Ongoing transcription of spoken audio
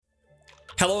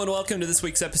Hello and welcome to this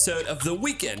week's episode of the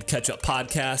Weekend Catch-Up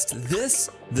Podcast.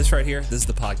 This right here, this is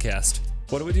the podcast.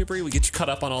 What do we do, Brie? We get you caught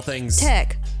up on all things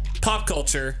tech, pop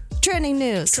culture, trending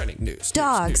news,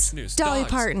 dogs, Dolly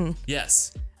dogs. Parton,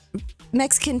 Yes.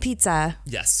 Mexican pizza.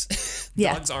 Yes.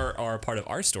 Yeah. Dogs are a part of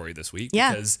our story this week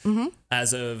Yeah. because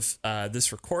as of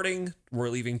this recording, we're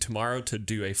leaving tomorrow to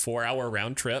do a 4-hour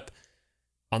round trip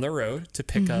on the road to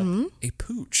pick up a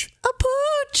pooch. A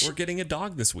pooch. We're getting a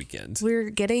dog this weekend. We're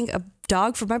getting a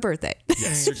dog for my birthday.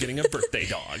 Yes, you're getting a birthday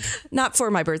dog. Not for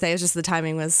my birthday. It's just the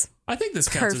timing was I think this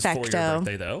counts as for your perfecto.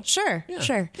 birthday, though. Sure.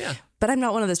 Yeah. But I'm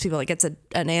not one of those people that gets an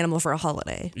animal for a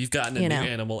holiday. You've gotten a new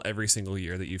animal every single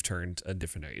year that you've turned a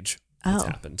different age. It's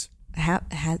happened.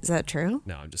 Is that true?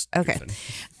 No, I'm just okay.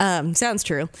 Sounds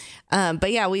true.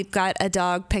 But yeah, we've got a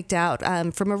dog picked out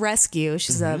from a rescue.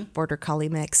 She's a border collie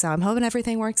mix. So I'm hoping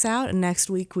everything works out. And next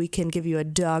week we can give you a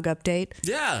dog update.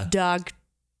 Yeah. Dog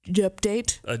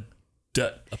update.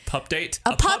 A pup date?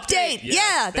 A pup date. Yes,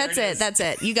 yeah, there that's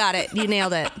it. You got it. You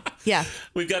nailed it. Yeah.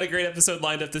 We've got a great episode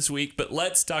lined up this week, but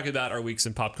let's talk about our weeks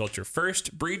in pop culture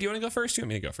first. Bree, do you want to go first? Do you want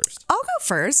me to go first? I'll go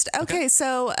first. Okay,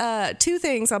 so two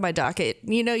things on my docket.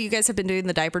 You know, you guys have been doing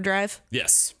the diaper drive.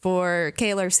 Yes. For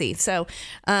KLRC. So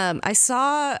I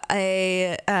saw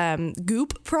a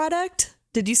Goop product.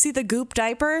 Did you see the Goop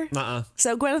diaper?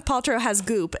 So Gwyneth Paltrow has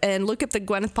Goop, and look at the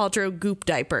Gwyneth Paltrow Goop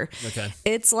diaper. Okay.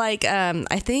 It's like,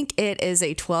 I think it is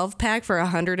a 12-pack for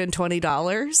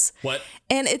 $120. What?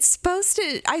 And it's supposed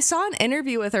to, I saw an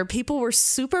interview with her. People were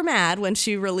super mad when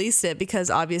she released it because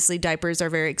obviously diapers are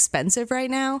very expensive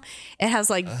right now. It has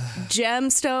like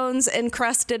gemstones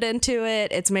encrusted into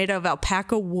it. It's made of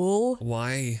alpaca wool.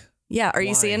 Why? Yeah. Are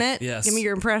you seeing it? Yes. Give me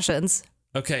your impressions.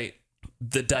 Okay.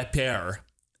 The diaper.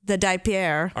 The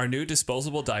diaper. Our new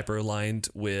disposable diaper lined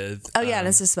with Oh, yeah,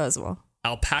 it's disposable.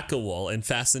 Alpaca wool and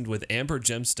fastened with amber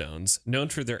gemstones, known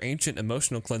for their ancient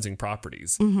emotional cleansing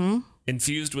properties.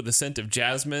 Infused with the scent of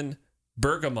jasmine,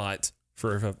 bergamot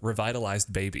for a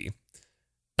revitalized baby.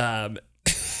 I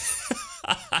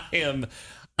am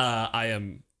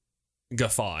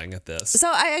guffawing at this. So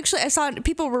I saw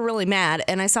people were really mad,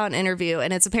 and I saw an interview,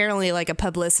 and it's apparently like a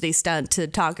publicity stunt to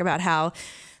talk about how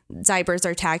diapers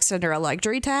are taxed under a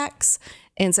luxury tax.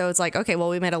 And so it's like, okay, well,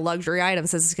 we made a luxury item,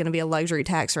 so it's going to be a luxury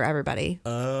tax for everybody.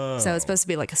 Oh. So it's supposed to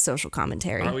be like a social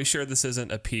commentary. Are we sure this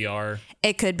isn't a PR?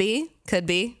 It could be.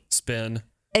 Spin.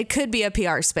 It could be a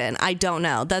PR spin. I don't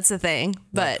know. That's the thing.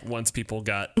 But like once people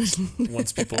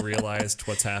realized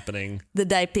what's happening. The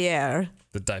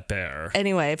diaper.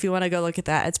 Anyway, if you want to go look at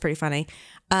that, it's pretty funny.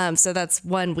 So that's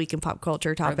one week in pop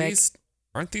culture topic.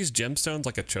 Aren't these gemstones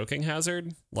like a choking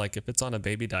hazard? Like if it's on a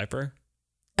baby diaper?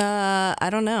 I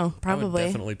don't know. Probably. I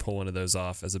would definitely pull one of those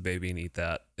off as a baby and eat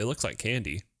that. It looks like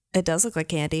candy. It does look like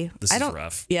candy. This is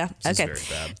rough. Yeah. This okay. is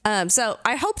very bad. So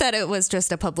I hope that it was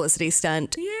just a publicity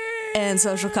stunt and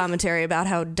social commentary about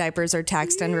how diapers are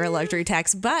taxed under a luxury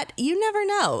tax. But you never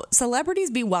know. Celebrities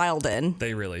be wildin'.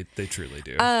 They truly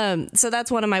do. So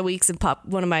that's one of my weeks in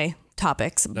one of my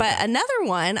topics. Okay. But another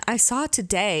one I saw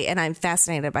today, and I'm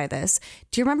fascinated by this.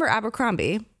 Do you remember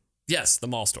Abercrombie? Yes, the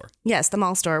mall store. Yes, the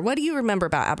mall store. What do you remember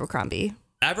about Abercrombie?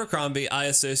 Abercrombie, I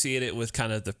associate it with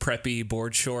kind of the preppy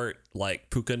board short, like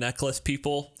puka necklace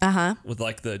people. With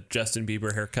like the Justin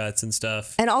Bieber haircuts and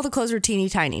stuff. And all the clothes were teeny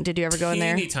tiny. Did you ever go in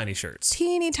there? Teeny tiny shirts.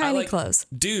 Teeny tiny clothes.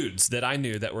 Dudes that I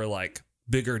knew that were like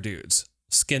bigger dudes.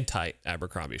 Skin tight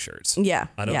Abercrombie shirts. Yeah.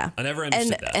 I never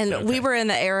understood that. And we were in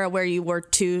the era where you wore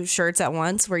two shirts at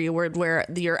once, where you would wear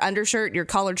your undershirt, your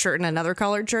collared shirt, and another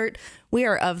collared shirt. We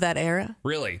are of that era.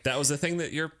 Really? That was the thing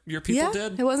that your people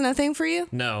did? It wasn't a thing for you?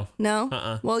 No.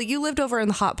 Well, you lived over in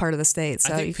the hot part of the state,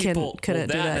 so you couldn't do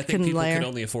that. I think people could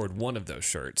only afford one of those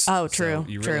shirts. Oh, true. So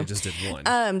you really just did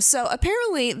one. So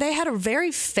apparently they had a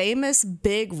very famous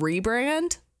big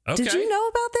rebrand. Okay. Did you know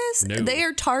about this? No. They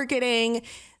are targeting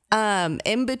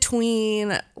in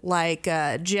between like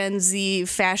Gen Z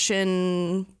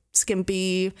fashion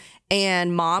skimpy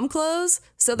and mom clothes.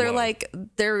 So they're like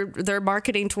they're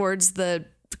marketing towards the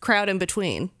crowd in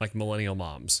between. Like millennial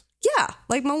moms. Yeah,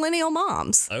 like millennial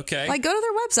moms. Okay. Like go to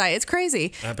their website. It's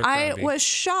crazy. I was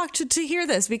shocked to hear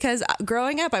this because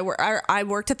growing up, I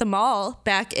worked at the mall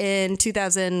back in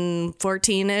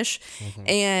 2014-ish,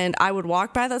 and I would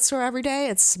walk by that store every day.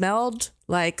 It smelled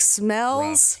like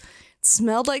smells. Rough.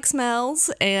 Smelled like smells,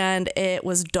 and it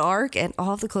was dark, and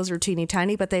all of the clothes were teeny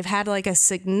tiny, but they've had like a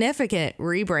significant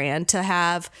rebrand to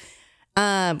have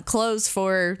clothes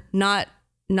for not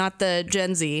the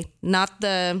Gen Z, not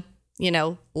the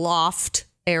loft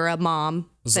era mom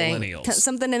thing.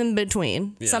 Something in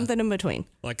between. Yeah. Something in between.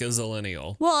 Like a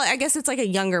zillennial. Well, I guess it's like a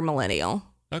younger millennial.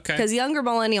 Okay. Because younger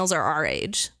millennials are our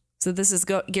age. So this is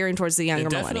gearing towards the younger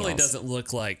It definitely millennials. doesn't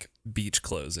look like beach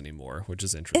clothes anymore, which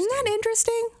is interesting. Isn't that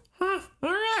interesting? Huh. All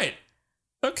right.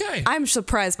 Okay. I'm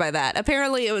surprised by that.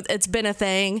 Apparently, it's been a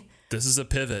thing. This is a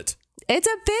pivot. It's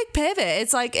a big pivot.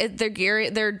 It's like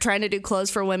they're trying to do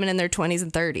clothes for women in their 20s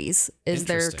and 30s is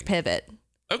their Interesting. pivot.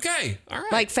 Okay. All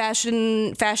right. Like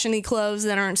fashiony clothes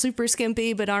that aren't super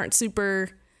skimpy but aren't super,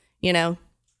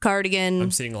 cardigan.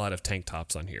 I'm seeing a lot of tank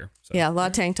tops on here. So. Yeah, a lot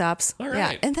of tank tops. All Yeah,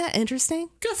 right. isn't that interesting?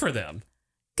 Good for them.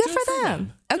 Good for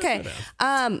them. Good Okay. for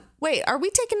them. Wait, are we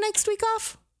taking next week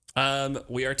off?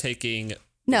 We are taking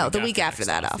The week after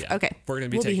that next off. Yeah. Okay. We're going to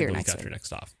be We'll be taking here the week next after week.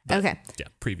 next off. Okay. Yeah.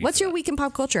 Preview. What's for your that. week in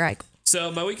pop culture, Ike? So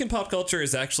my week in pop culture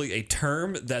is actually a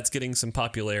term that's getting some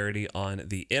popularity on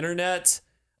the internet.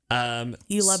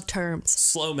 You love terms.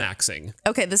 Slow maxing.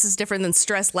 Okay, this is different than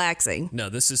stress laxing. No,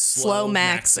 this is Slow slow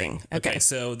maxing. maxing. Okay.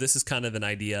 So this is kind of an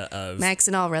idea of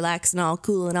Maxing all, relaxing all,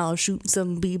 cool and all, shooting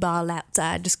some b-ball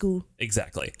outside the school.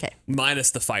 exactly. Okay.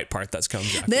 Minus the fight part that's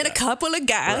comes after Then that. a couple of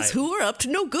guys Right. who are up to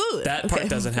no good. That part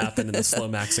doesn't happen in the slow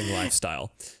maxing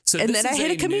lifestyle. So And this then I is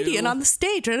hit a comedian new- on the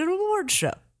stage at an award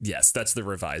show. Yes, that's the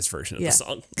revised version of Yeah. the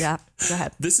song. Yeah, go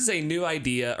ahead. This is a new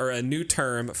idea or a new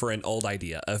term for an old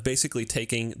idea of basically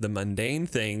taking the mundane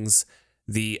things,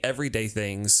 the everyday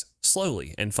things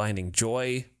slowly and finding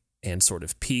joy and sort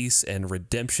of peace and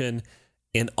redemption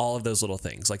in all of those little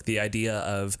things. Like the idea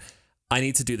of, I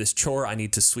need to do this chore. I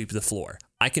need to sweep the floor.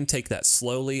 I can take that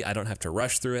slowly. I don't have to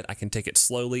rush through it. I can take it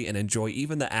slowly and enjoy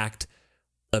even the act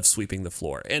of sweeping the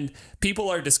floor. And people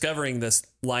are discovering this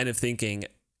line of thinking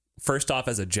first off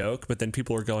as a joke, but then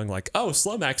people are going like, oh,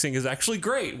 slow maxing is actually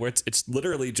great, where it's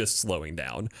literally just slowing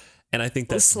down. And I think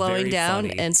that's Slowing very down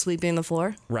funny. and sweeping the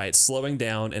floor. Right, slowing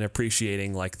down and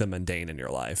appreciating like the mundane in your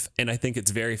life. And I think it's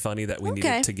very funny that we Okay.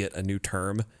 needed to get a new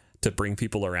term to bring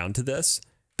people around to this.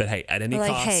 But hey, at any Like,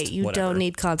 cost, hey, you whatever. don't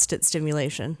need constant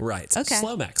stimulation. Right. Okay.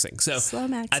 Slow maxing. So Slow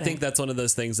maxing. I think that's one of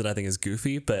those things that I think is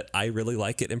goofy, but I really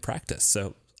like it in practice.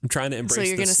 So I'm trying to embrace So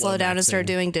you're going to slow down and start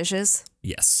doing dishes?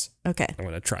 Yes. Okay. I'm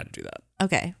going to try to do that.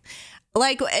 Okay.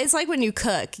 Like it's like when you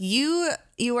cook. You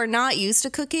are not used to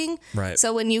cooking. Right.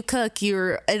 So when you cook,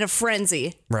 you're in a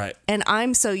frenzy. Right. And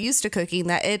I'm so used to cooking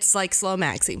that it's like slow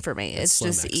maxing for me. It's Slow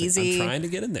just maxing. easy. I'm trying to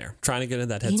get in there. Trying to get in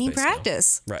that headspace. You need now.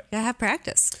 practice. Right. You gotta have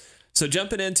practice. So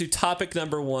jumping into topic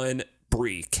number 1,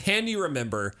 Bree, can you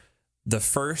remember the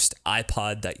first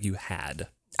iPod that you had?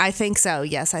 I think so.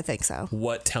 Yes, I think so.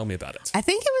 Tell me about it. I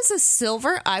think it was a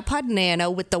silver iPod Nano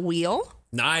with the wheel.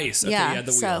 Nice. Okay, Yeah, you had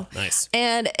the so- wheel. Nice.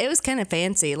 And it was kind of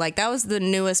fancy. Like that was the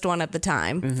newest one at the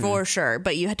time, Mm-hmm. for sure.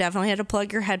 But you definitely had to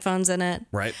plug your headphones in it.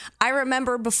 Right. I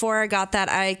remember before I got that,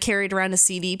 I carried around a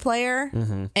CD player,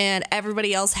 Mm-hmm. and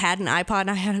everybody else had an iPod,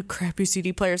 and I had a crappy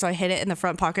CD player, so I hid it in the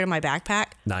front pocket of my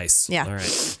backpack. Nice. Yeah. All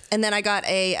right. And then I got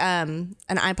an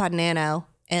iPod Nano,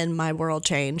 and my world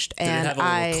changed. Did And it have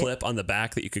a little clip on the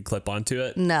back that you could clip onto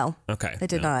it? No. Okay. It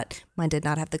did no. not. Mine did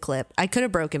not have the clip. I could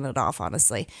have broken it off,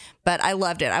 honestly, but I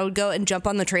loved it. I would go and jump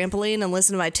on the trampoline and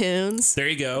listen to my tunes. There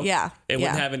you go. Yeah, It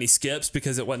wouldn't yeah. have any skips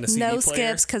because it wasn't a CD No player.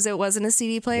 skips because it wasn't a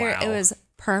CD player. Wow. It was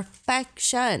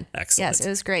perfection. Excellent. Yes, it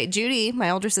was great. Judy, my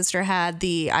older sister, had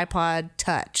the iPod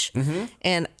Touch,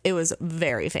 and it was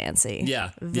very fancy. Mm-hmm. Yeah,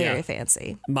 Very yeah.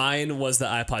 fancy. Mine was the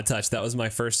iPod Touch. That was my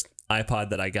first iPod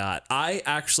that I got. I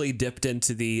actually dipped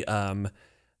into the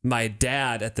my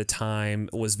dad at the time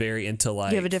was very into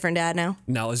like You have a different dad now?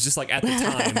 no, it was just like at the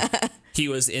time he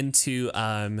was into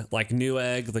like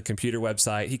Newegg, the computer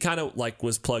website. He kind of like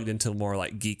was plugged into more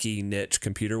like geeky niche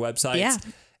computer websites. Yeah.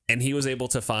 And he was able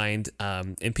to find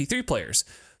MP3 players.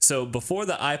 So before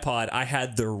the iPod, I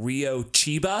had the Rio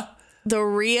Chiba. The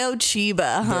Rio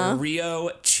Chiba, huh? The Rio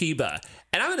Chiba.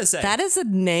 And I'm going to say That is a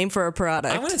name for a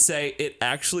product. I'm going to say it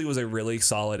actually was a really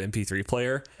solid MP3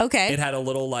 player. Okay. It had a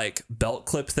little like belt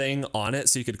clip thing on it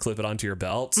so you could clip it onto your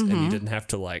belt and Mm-hmm. you didn't have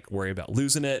to like worry about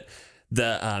losing it.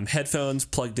 The headphones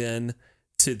plugged in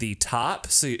to the top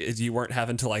so you weren't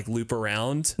having to like loop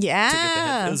around. To get the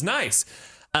Yeah. It was nice.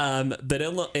 But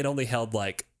it only held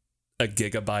like a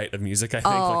gigabyte of music, I think.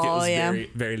 Like it Oh, was yeah.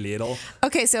 very, very little.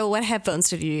 Okay, so what headphones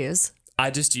did you use? I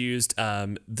just used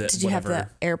the Did you whatever. have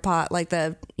the AirPod, like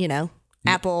the,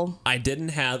 Apple? I didn't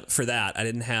have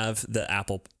the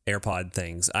Apple AirPod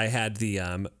things. I had the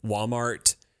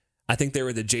Walmart. I think they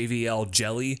were the JVL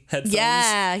Jelly headphones.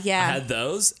 Yeah, yeah. I had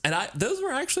those, and those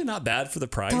were actually not bad for the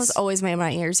price. Those always made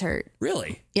my ears hurt.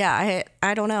 Really? Yeah,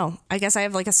 I don't know. I guess I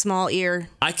have like a small ear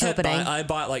opening. I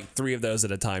bought like 3 of those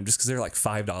at a time just because they're like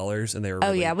 $5 and they were. Oh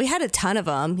really, yeah, we had a ton of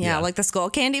them. Yeah, Yeah. like the skull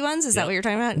candy ones. Is that what you're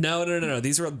talking about? No.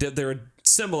 They were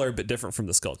similar but different from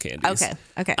the Skull Candies.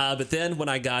 Okay. But then when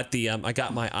I got I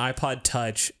got my iPod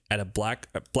Touch at a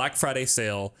Black Friday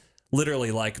sale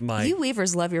Literally, like You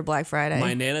Weavers love your Black Friday.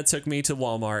 my Nana took me to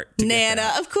Walmart. To get Nana,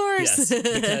 that. of course. Yes,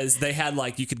 because they had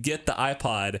like, you could get the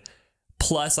iPod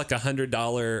plus like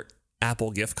 $100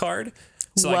 Apple gift card.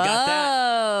 So I got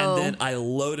that, and then I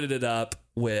loaded it up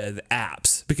with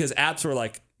apps because apps were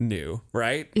like new,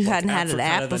 right? You like, hadn't had apps an were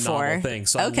app kind of a before. novel thing.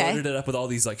 So I Okay. loaded it up with all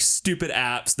these like stupid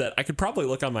apps that I could probably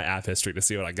look on my app history to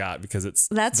see what I got because it's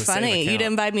That's the same funny. You account.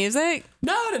 didn't buy music?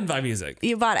 No, I didn't buy music.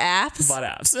 You bought apps? Bought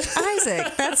apps.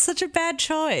 Isaac, that's such a bad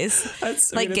choice.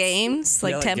 That's, I Like mean, it's- games?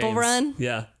 Like yeah, Temple games. Run?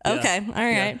 Yeah. Okay, all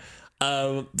right.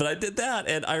 But I did that,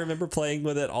 and I remember playing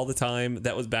with it all the time.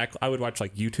 That was back. I would watch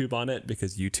like YouTube on it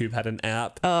because YouTube had an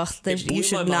app. Ugh, It blew you my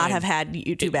should not mind. have had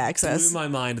YouTube It access. blew my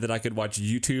mind that I could watch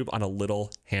YouTube on a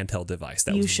little handheld device.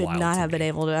 That You was should wild not to have me. been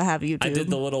able to have YouTube. I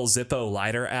did the little Zippo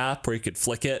lighter app where you could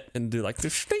flick it and do like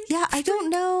the Yeah, I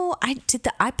don't know. I did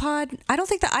the iPod. I don't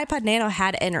think the iPod Nano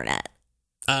had internet.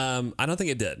 I don't think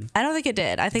it did. I don't think it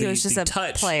did. I think it was just the a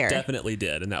touch player. definitely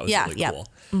did, and that was Yeah, really yeah. cool.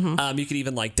 You could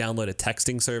even like download a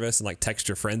texting service and like text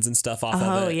your friends and stuff off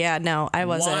Oh of it. yeah, no, I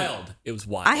wasn't. Wild. It was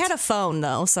wild. I had a phone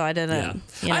though, so I didn't. Yeah.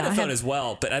 You know, I had a phone as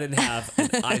well, but I didn't have an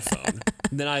iPhone.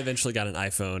 And then I eventually got an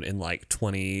iPhone in like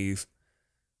 20.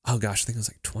 Oh gosh, I think it was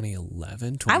like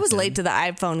 2011. I was 2010. late to the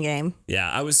iPhone game. Yeah,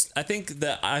 I think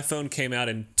the iPhone came out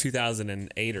in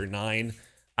 2008 or 9.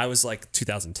 I was like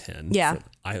 2010. Yeah.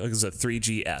 It was a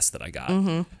 3GS that I got.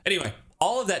 Anyway,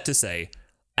 all of that to say,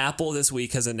 Apple this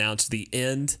week has announced the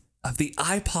end of the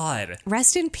iPod.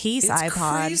 Rest in peace, It's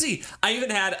iPod. crazy. I even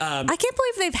had I can't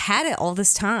believe they've had it all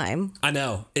this time. I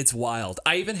know, it's wild.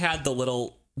 I even had the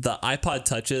iPod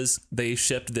Touches. They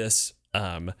shipped this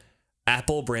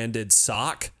Apple branded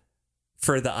sock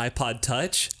for the iPod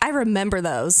Touch. I remember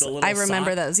those. The little I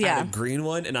remember sock. those. I Yeah. had a green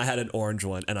one and I had an orange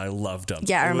one, and I loved them.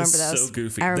 Yeah, I It was remember those. So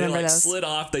goofy. I remember they like those. slid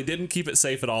off. They didn't keep it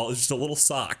safe at all. It was just a little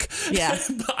sock. Yeah.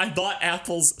 I bought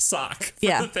Apple's sock. For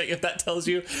Yeah. the thing. If that tells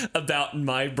you about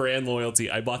my brand loyalty,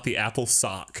 I bought the Apple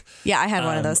sock. Yeah, I had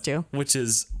one of those too. Which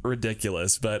is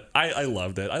ridiculous, but I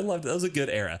loved it. I loved it. That was a good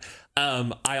era.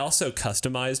 I also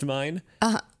customized mine.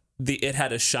 It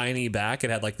had a shiny back.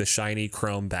 It had like the shiny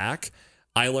chrome back.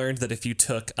 I learned that if you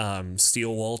took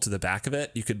steel wool to the back of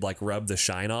it, you could like rub the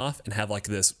shine off and have like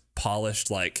this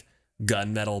polished like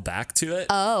gunmetal back to it.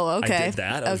 Oh, okay. I did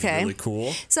that. It was Okay. really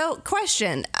cool. So,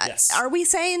 question. Yes. Are we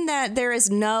saying that there is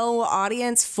no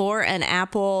audience for an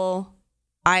Apple,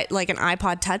 like an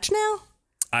iPod Touch now?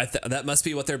 That must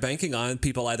be what they're banking on.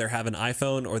 People either have an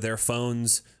iPhone or their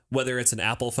phones, whether it's an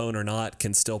Apple phone or not,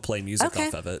 can still play music Okay.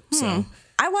 off of it. So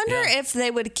I wonder Yeah. if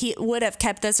they would have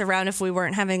kept this around if we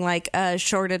weren't having like a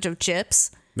shortage of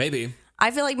chips. maybe. I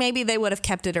feel like maybe they would have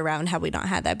kept it around had we not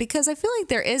had that, because I feel like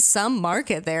there is some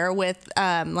market there with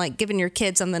like giving your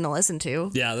kids something to listen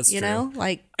to. Yeah, that's you true. know,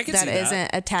 like I can that see that. isn't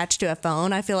attached to a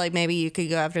phone. I feel like maybe you could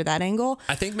go after that angle.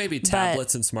 I think maybe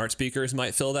tablets and smart speakers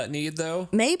might fill that need, though.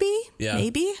 Maybe. Yeah.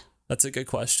 Maybe. That's a good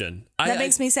question. That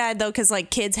makes me sad though, because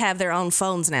like kids have their own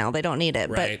phones now. They don't need it,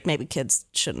 Right. but maybe kids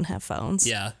shouldn't have phones.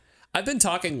 Yeah. I've been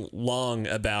talking long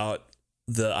about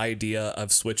the idea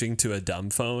of switching to a dumb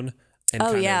phone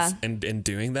and and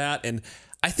doing that. And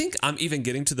I think I'm even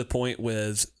getting to the point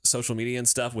with social media and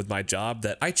stuff with my job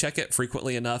that I check it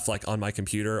frequently enough, like on my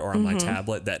computer or on my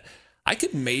tablet, that I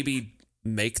could maybe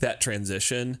make that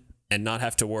transition and not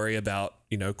have to worry about,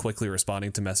 quickly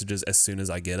responding to messages as soon as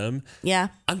I get them. Yeah.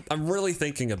 I'm really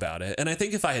thinking about it. And I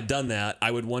think if I had done that, I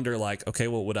would wonder like, okay,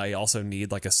 well, would I also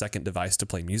need like a second device to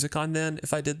play music on then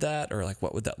if I did that? Or like,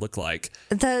 what would that look like?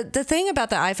 The thing about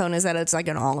the iPhone is that it's like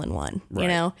an all-in-one, Right. you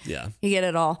know? Yeah. You get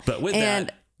it all. But with and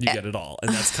that, you get it all.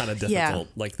 And that's kind of difficult.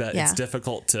 Yeah. Like that, Yeah. it's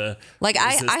difficult to Like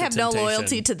resist I the have no temptation.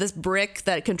 loyalty to this brick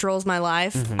that controls my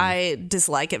life. I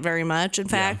dislike it very much. In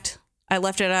fact, I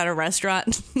left it at a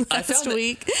restaurant last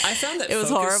week. I found that it was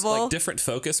focus, horrible. like different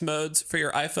focus modes for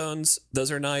your iPhones.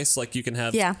 Those are nice. Like you can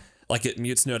have, like it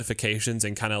mutes notifications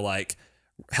and kind of like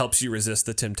helps you resist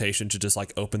the temptation to just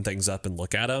like open things up and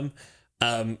look at them.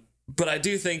 But I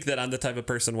do think that I'm the type of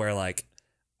person where like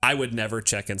I would never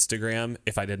check Instagram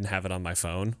if I didn't have it on my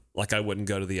phone. Like I wouldn't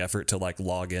go to the effort to like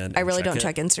log in. I really don't it.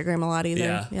 check Instagram a lot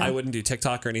either. Yeah, I wouldn't do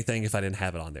TikTok or anything if I didn't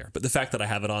have it on there. But the fact that I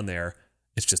have it on there,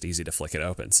 it's just easy to flick it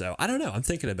open. So I don't know. I'm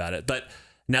thinking about it. But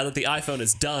now that the iPhone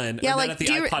is done, or now that the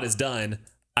iPod is done,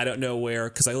 I don't know where,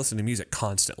 because I listen to music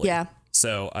constantly. Yeah.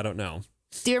 So I don't know.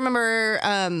 Do you remember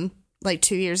like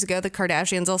 2 years ago, the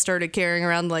Kardashians all started carrying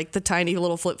around like the tiny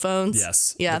little flip phones?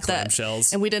 Yes. Yeah. The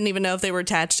clamshells. And we didn't even know if they were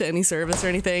attached to any service or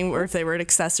anything, or if they were an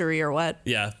accessory or what.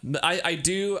 Yeah.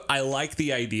 I like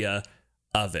the idea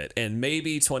of it. And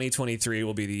maybe 2023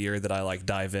 will be the year that I like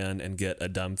dive in and get a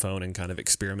dumb phone and kind of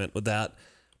experiment with that.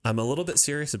 I'm a little bit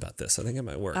serious about this. I think it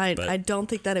might work. I don't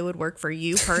think that it would work for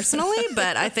you personally,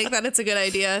 but I think that it's a good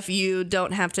idea if you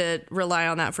don't have to rely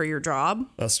on that for your job.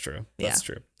 That's true. That's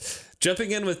true.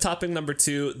 Jumping in with topic number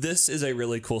 2, this is a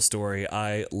really cool story.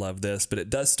 I love this, but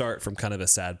it does start from kind of a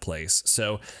sad place.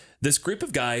 So this group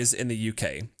of guys in the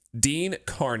UK, Dean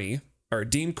Corney, a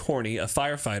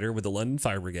firefighter with the London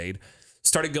Fire Brigade,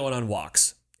 started going on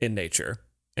walks in nature.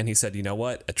 And he said, you know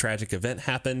what? A tragic event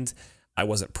happened. I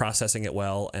wasn't processing it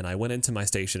well. And I went into my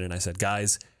station and I said,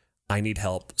 guys, I need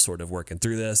help sort of working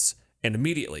through this. And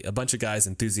immediately a bunch of guys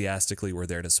enthusiastically were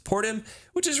there to support him,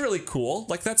 which is really cool.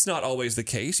 Like, that's not always the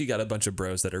case. You got a bunch of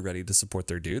bros that are ready to support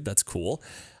their dude. That's cool.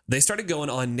 They started going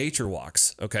on nature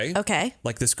walks. Okay.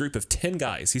 Like this group of 10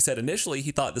 guys. He said initially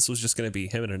he thought this was just going to be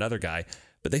him and another guy,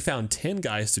 but they found 10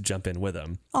 guys to jump in with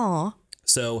him. Aw.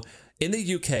 So in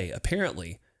the UK,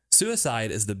 apparently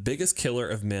suicide is the biggest killer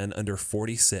of men under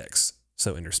 46.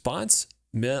 So in response,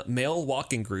 male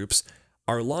walking groups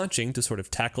are launching to sort of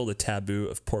tackle the taboo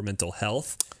of poor mental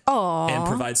health and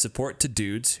provide support to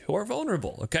dudes who are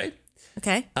vulnerable. Okay.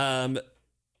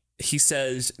 He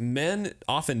says men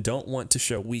often don't want to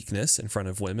show weakness in front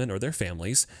of women or their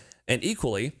families, and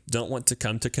equally don't want to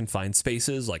come to confined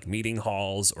spaces like meeting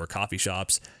halls or coffee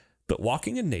shops. But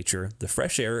walking in nature, the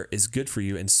fresh air is good for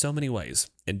you in so many ways.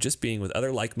 And just being with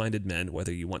other like-minded men,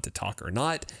 whether you want to talk or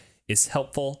not, is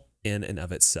helpful in and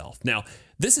of itself. Now,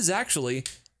 this is actually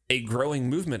a growing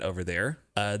movement over there.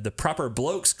 The Proper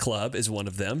Blokes Club is one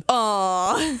of them.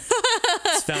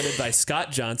 It's founded by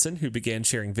Scott Johnson, who began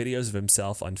sharing videos of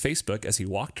himself on Facebook as he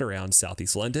walked around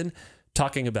Southeast London,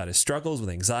 talking about his struggles with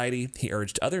anxiety. He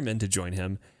urged other men to join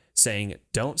him, saying,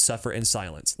 "Don't suffer in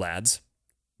silence, lads."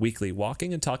 Weekly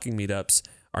walking and talking meetups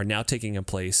are now taking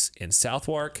place in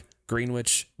Southwark,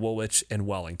 Greenwich, Woolwich, and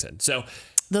Wellington. So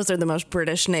those are the most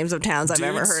British names of towns I've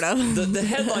ever heard of. The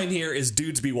headline here is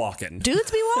Dudes Be Walking. Dudes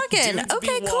be walking.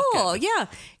 Okay, cool. Yeah.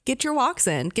 Get your walks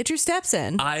in. Get your steps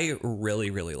in. I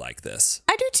really, really like this.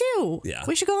 I do too. Yeah.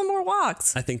 We should go on more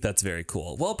walks. I think that's very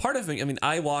cool. Well, part of me,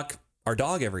 I walk our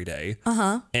dog every day.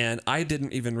 And I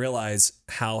didn't even realize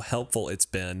how helpful it's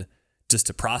been just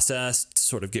to process, to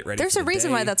sort of get ready. There's a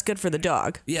reason why that's good for the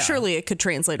dog. Yeah. Surely it could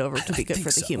translate over to be good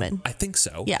for the human. I think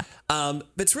so. Yeah. But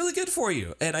it's really good for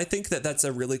you. And I think that that's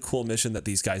a really cool mission that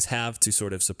these guys have to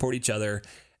sort of support each other.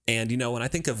 And, when I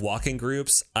think of walking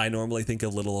groups, I normally think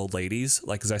of little old ladies,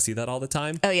 like, because I see that all the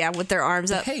time. Oh, yeah, with their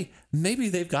arms up. Hey, maybe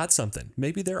they've got something.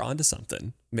 Maybe they're onto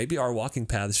something. Maybe our walking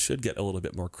paths should get a little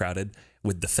bit more crowded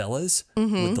with the fellas,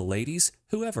 with the ladies,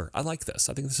 whoever. I like this.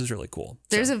 I think this is really cool.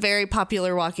 There's a very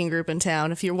popular walking group in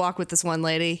town. If you walk with this one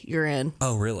lady, you're in.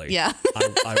 Oh, really? Yeah.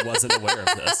 I wasn't aware of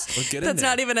this. Well, get in that's there.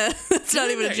 not even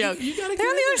a joke. You gotta They're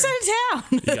on the other side of town.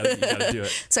 You gotta do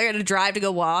it. So I got to drive to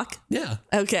go walk? Yeah.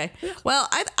 Okay. Yeah. Well,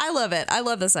 I love it. I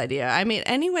love this idea. I mean,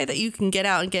 any way that you can get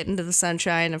out and get into the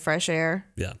sunshine and fresh air.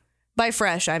 Yeah. By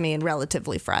fresh, I mean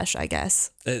relatively fresh, I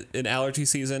guess. In allergy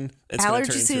season,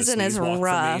 allergy season is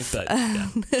rough. For me, but,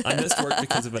 yeah. I missed work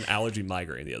because of an allergy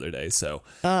migraine the other day. So,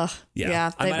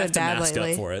 yeah, I they've might been have to bad mask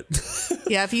lately. up for it.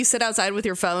 Yeah, if you sit outside with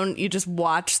your phone, you just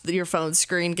watch your phone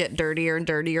screen get dirtier and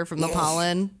dirtier from the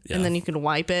pollen, and then you can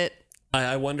wipe it.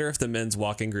 I wonder if the men's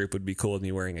walking group would be cool with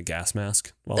me wearing a gas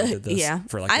mask while I did this. Yeah,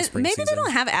 for like the spring maybe season. they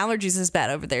don't have allergies as bad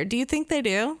over there. Do you think they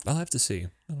do? I'll have to see.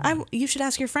 You should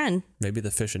ask your friend. Maybe the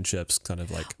fish and chips kind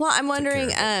of like. Well, I'm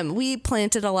wondering. We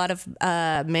planted a lot of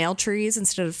male trees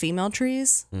instead of female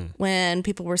trees when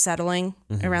people were settling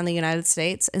around the United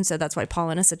States, and so that's why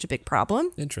pollen is such a big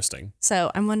problem. Interesting.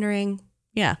 So I'm wondering.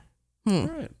 Yeah. All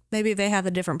right. Maybe they have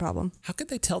a different problem. How could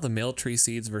they tell the male tree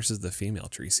seeds versus the female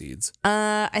tree seeds?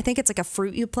 I think it's like a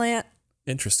fruit you plant.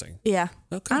 Interesting. Yeah.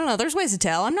 Okay. I don't know. There's ways to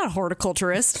tell. I'm not a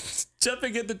horticulturist.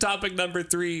 Jumping into topic number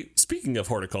 3. Speaking of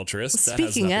horticulturists, that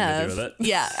Speaking has nothing to do with it.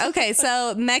 Yeah. Okay.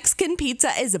 So Mexican pizza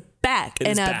is back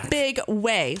in a big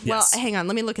way. Yes. Well, hang on.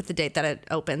 Let me look at the date that it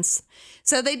opens.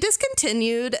 So they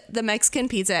discontinued the Mexican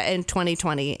pizza in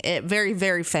 2020. It very,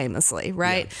 very famously,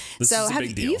 right? Yeah. This is a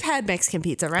big deal. You've had Mexican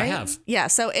pizza, right? I have. Yeah.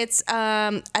 So it's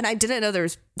and I didn't know there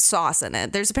was sauce in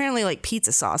it. There's apparently like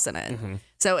pizza sauce in it.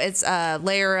 So it's a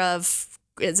layer of,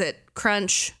 is it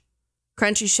crunchy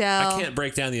shell? I can't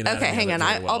break down the anatomy. Okay, hang on.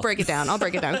 I'll break it down.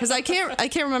 Because I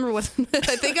can't remember what.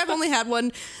 I think I've only had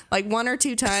one like 1 or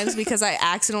 2 times because I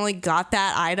accidentally got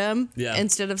that item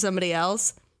instead of somebody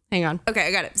else. Hang on. Okay,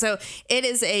 I got it. So it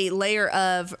is a layer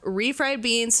of refried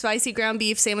beans, spicy ground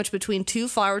beef sandwiched between 2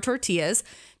 flour tortillas,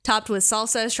 topped with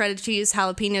salsa, shredded cheese,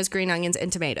 jalapenos, green onions,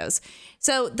 and tomatoes.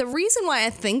 So the reason why I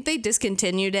think they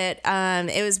discontinued it,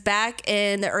 it was back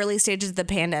in the early stages of the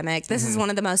pandemic. This is one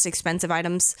of the most expensive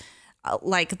items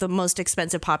like the most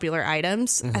expensive popular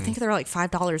items. I think they're like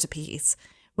 $5 a piece,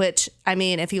 which, I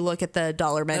mean, if you look at the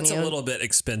dollar menu, That's a little bit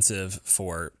expensive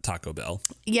for Taco Bell.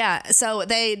 Yeah. So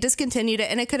they discontinued it,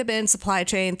 and it could have been supply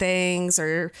chain things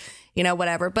or, you know,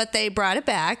 whatever. But they brought it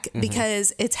back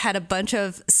because it's had a bunch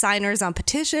of signers on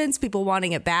petitions, people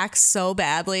wanting it back so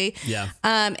badly. Yeah.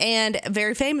 And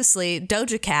very famously,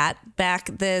 Doja Cat back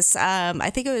this, I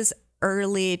think it was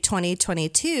early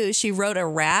 2022, she wrote a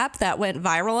rap that went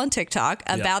viral on TikTok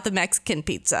about the Mexican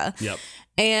pizza. Yep.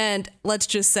 And let's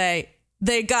just say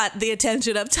they got the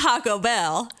attention of Taco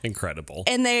Bell. Incredible.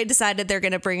 And they decided they're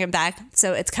going to bring it back.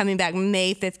 So it's coming back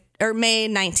May 5th or May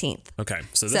 19th. Okay.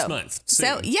 So this month. Soon.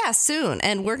 So yeah, soon.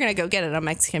 And we're going to go get it on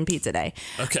Mexican Pizza Day.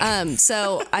 Okay.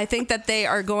 So I think that they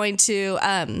are going to,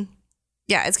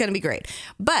 yeah, it's going to be great.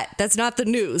 But that's not the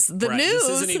news. The Right. news. This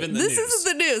isn't even the this news.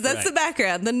 isn't the news. That's Right. the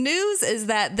background. The news is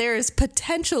that there is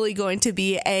potentially going to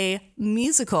be a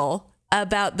musical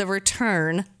about the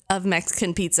return of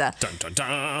Mexican pizza. Dun, dun,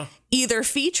 dun. Either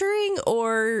featuring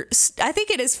or I think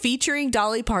it is featuring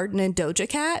Dolly Parton and Doja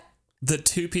Cat. The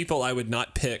two people I would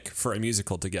not pick for a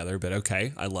musical together, but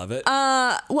okay. I love it.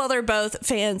 Well, they're both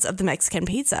fans of the Mexican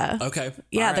pizza. Okay.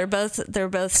 Yeah, All right. they're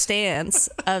both stans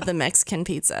of the Mexican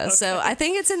pizza. So I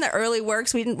think it's in the early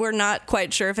works. We're not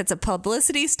quite sure if it's a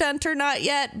publicity stunt or not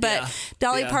yet, but Yeah.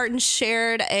 Dolly Yeah. Parton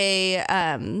shared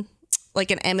a like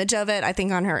an image of it, I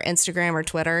think on her Instagram or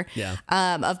Twitter, Yeah.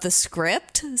 of the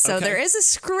script. So Okay. there is a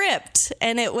script,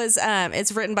 and it was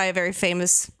it's written by a very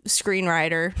famous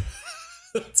screenwriter.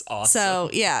 That's awesome. So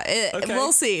yeah, Okay.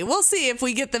 we'll see. We'll see if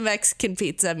we get the Mexican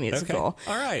pizza musical.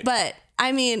 All right. But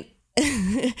I mean,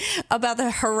 about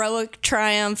the heroic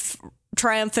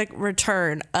triumphant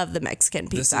return of the Mexican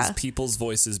This pizza. is people's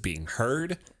voices being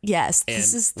heard Yes, and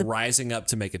this is rising up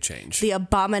to make a change. the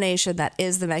abomination that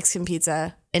is the Mexican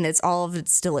pizza, and it's all of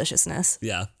its deliciousness.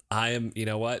 Yeah. I am, you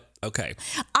know what? Okay.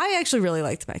 I actually really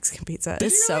like the Mexican pizza. It's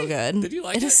you so really? good. Did you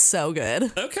like It it? is so good.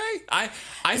 Okay. I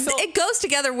felt It goes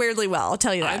together weirdly well. I'll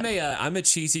tell you that. I'm a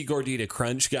cheesy gordita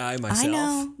crunch guy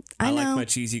myself. I like know. my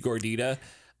cheesy gordita.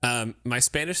 My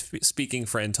Spanish speaking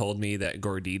friend told me that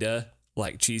gordita,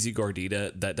 like cheesy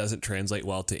gordita, that doesn't translate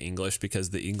well to English because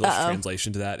the English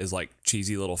translation to that is like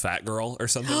cheesy little fat girl or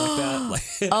something like that. Like,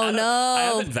 Oh, no. I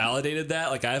haven't validated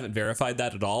that. Like I haven't verified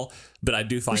that at all, but I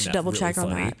do find should that double really check on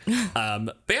funny.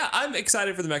 But yeah, I'm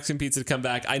excited for the Mexican pizza to come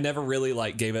back. I never really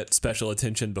like gave it special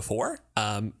attention before.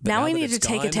 But now we that need to it's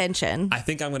take gone, attention. I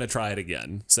think I'm going to try it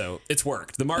again. So it's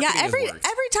worked. The Yeah, marketing has every worked.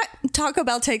 time Taco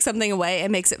Bell takes something away,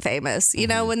 it makes it famous. You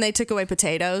know, when they took away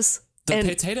potatoes. The and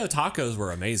potato tacos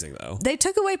were amazing, though. they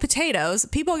took away potatoes.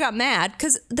 People got mad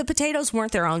because the potatoes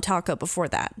weren't their own taco before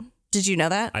that. Did you know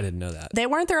that? I didn't know that. They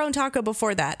weren't their own taco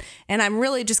before that. And I'm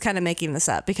really just kind of making this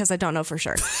up because I don't know for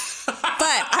sure.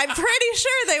 But I'm pretty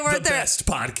sure they The weren't their... best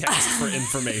podcast for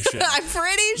information. I'm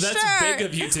pretty That's sure. big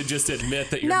of you to just admit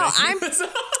that you're No, making I'm- this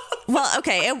up. Well,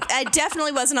 okay. It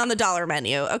definitely wasn't on the dollar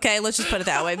menu. Okay, let's just put it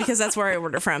that way because that's where I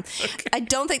ordered from. I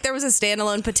don't think there was a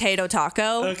standalone potato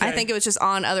taco. Okay. I think it was just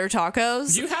on other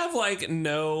tacos. You have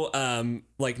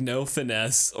no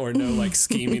finesse or no like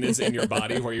scheminess in your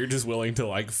body where you're just willing to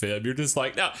like fib. You're just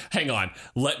like, no, hang on.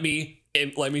 Let me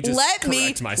just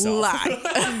correct myself. lie.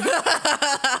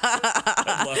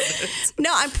 I love it.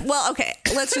 No, okay.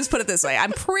 Let's just put it this way.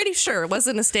 I'm pretty sure it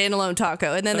wasn't a standalone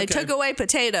taco, and then they Okay. took away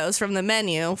potatoes from the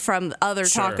menu from other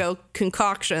Sure. taco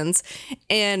concoctions,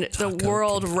 and the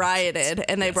world rioted,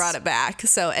 and they brought it back.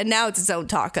 So, and now it's its own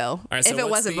taco. All right, so if it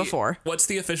what's wasn't before. What's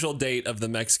the official date of the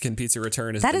Mexican pizza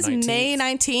return? That the is 19th? May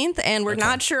 19th, and we're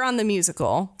not sure on the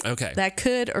musical. Okay. That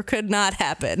could or could not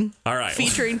happen. All right.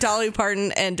 Featuring Dolly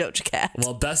Parton and Doja Cat.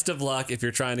 Well, best of luck if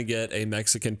you're trying to get a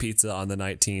Mexican pizza on the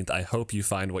 19th. I hope you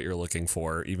find what you're looking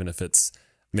for, even if it's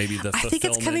maybe the I think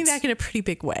it's coming back in a pretty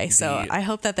big way. So I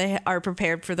hope that they are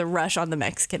prepared for the rush on the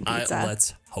Mexican pizza.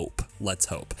 Let's hope.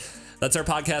 That's our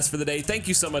podcast for the day. Thank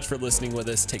you so much for listening with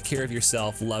us. Take care of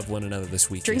yourself. Love one another this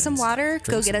weekend. Drink some water.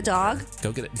 Go get a dog.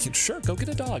 Go get it. Sure, go get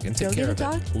a dog and take Go care get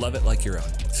of a it. dog. Love it like your own.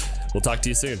 We'll talk to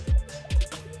you soon.